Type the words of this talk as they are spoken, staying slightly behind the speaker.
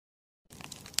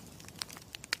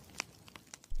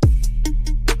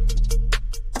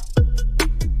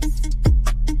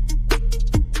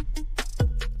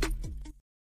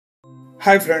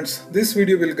Hi friends, this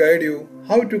video will guide you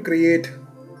how to create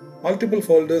multiple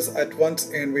folders at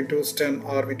once in Windows 10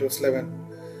 or Windows 11.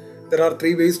 There are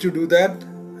three ways to do that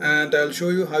and I'll show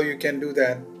you how you can do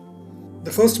that.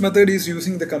 The first method is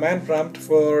using the command prompt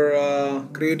for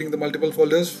creating the multiple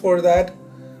folders. For that,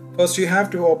 first you have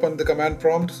to open the command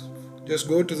prompt. Just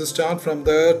go to the start, from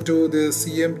there to the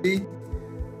CMD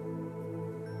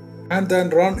and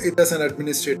then run it as an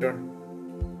administrator.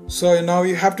 So now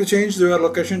you have to change your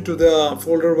location to the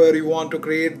folder where you want to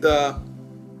create the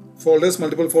folders,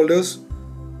 multiple folders.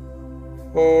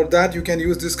 For that you can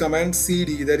use this command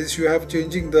cd, that is you have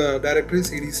changing the directory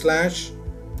cd/d,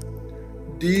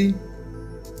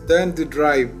 then the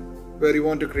drive where you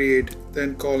want to create,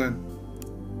 then colon.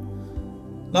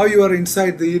 Now you are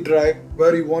inside the drive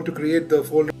where you want to create the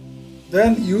folder.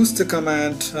 Then use the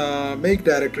command make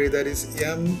directory, that is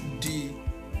md.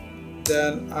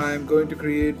 Then I'm going to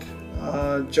create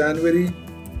January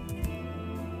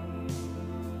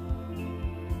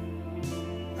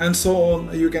and so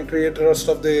on. You can create the rest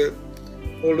of the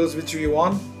folders which you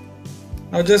want.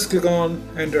 Now just click on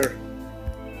enter.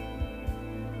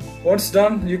 Once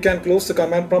done, you can close the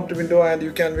command prompt window and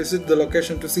you can visit the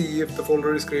location to see if the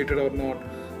folder is created or not.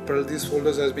 Well, these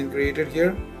folders has been created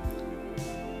here.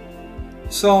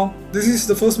 So this is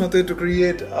the first method to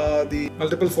create the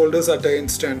multiple folders at an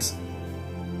instance.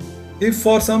 If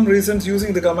for some reasons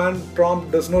using the command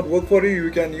prompt does not work for you, you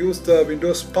can use the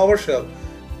Windows Powershell.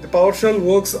 The Powershell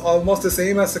works almost the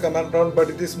same as the command prompt, but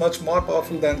it is much more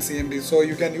powerful than CMD, so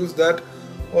you can use that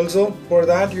also. For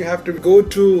that you have to go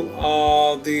to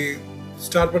the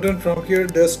start button. From here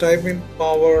just type in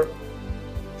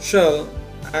Powershell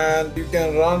and you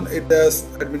can run it as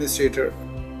administrator.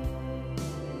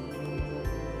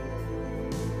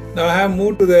 Now I have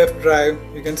moved to the F drive.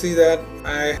 You can see that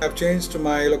I have changed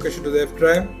my location to the F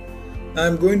drive. Now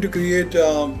I'm going to create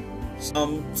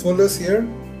some folders here.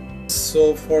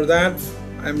 So for that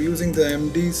I'm using the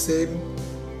md same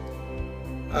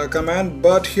command,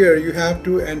 but here you have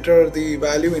to enter the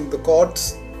value in the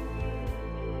quotes.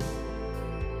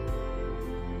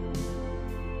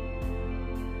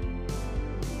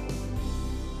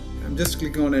 I'm just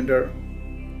clicking on enter.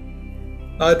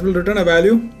 Now it will return a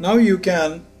value. Now you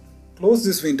can close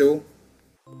this window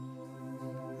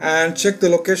and check the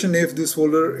location if this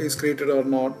folder is created or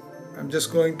not. I'm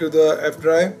just going to the F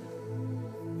drive.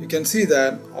 You can see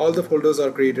that all the folders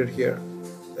are created here.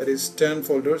 That is 10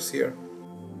 folders here.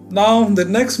 Now the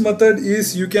next method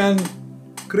is you can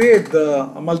create the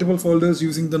multiple folders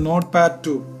using the Notepad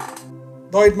too.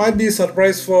 Now it might be a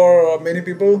surprise for many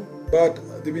people, but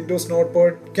the Windows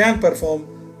Notepad can perform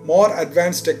more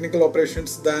advanced technical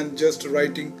operations than just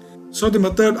writing. So the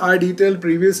method I detailed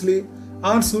previously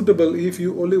are suitable if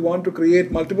you only want to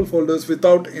create multiple folders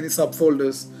without any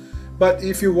subfolders. But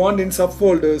if you want in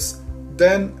subfolders,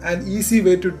 then an easy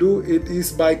way to do it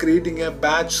is by creating a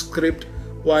batch script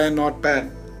via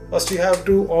Notepad. First you have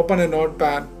to open a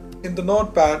Notepad. In the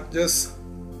Notepad just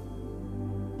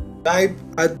type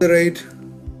 @echof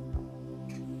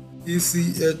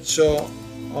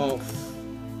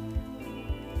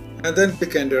and then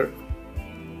click enter.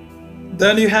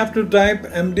 Then you have to type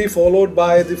md followed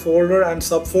by the folder and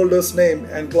subfolders name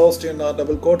enclosed in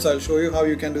double quotes. I'll show you how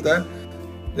you can do that.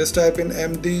 Just type in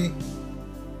md,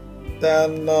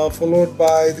 then followed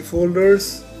by the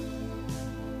folders,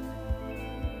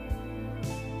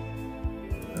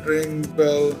 ring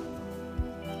bell.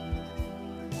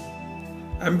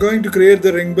 I'm going to create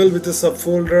the ring bell with the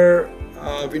subfolder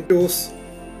Windows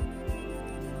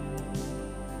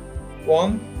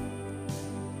 1.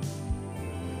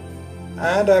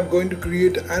 And I'm going to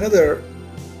create another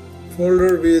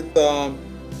folder with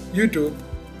YouTube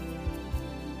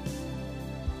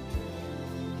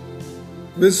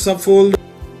with subfolder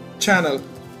channel.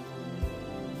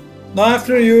 Now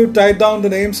after you type down the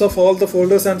names of all the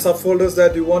folders and subfolders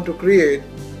that you want to create,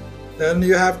 then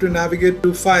you have to navigate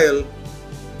to File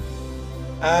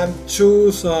and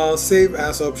choose Save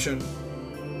As option.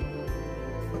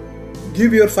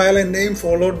 Give your file a name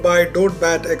followed by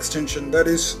 .bat extension, that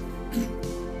is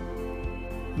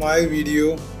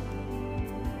myvideo.bat.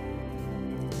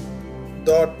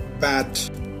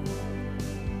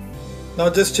 Now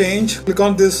just click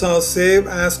on this save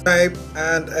as type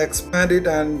and expand it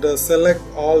and select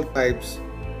all types,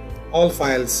 all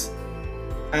files,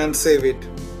 and save it.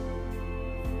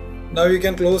 Now you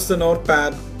can close the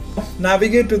Notepad.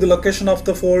 Navigate to the location of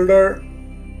the folder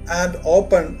and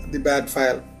open the bat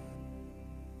file.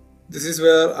 This is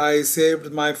where I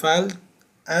saved my file,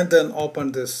 and then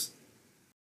open this.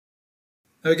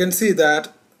 Now you can see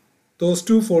that those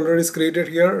two folders is created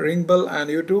here, ring bell and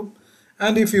YouTube,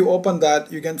 And if you open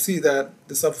that, you can see that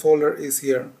the subfolder is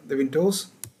here, the Windows,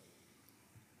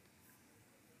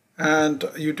 and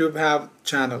YouTube have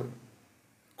channel.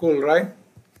 Cool, right?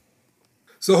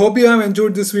 So hope you have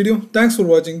enjoyed this video. Thanks for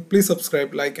watching. Please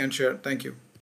subscribe, like and share. Thank you.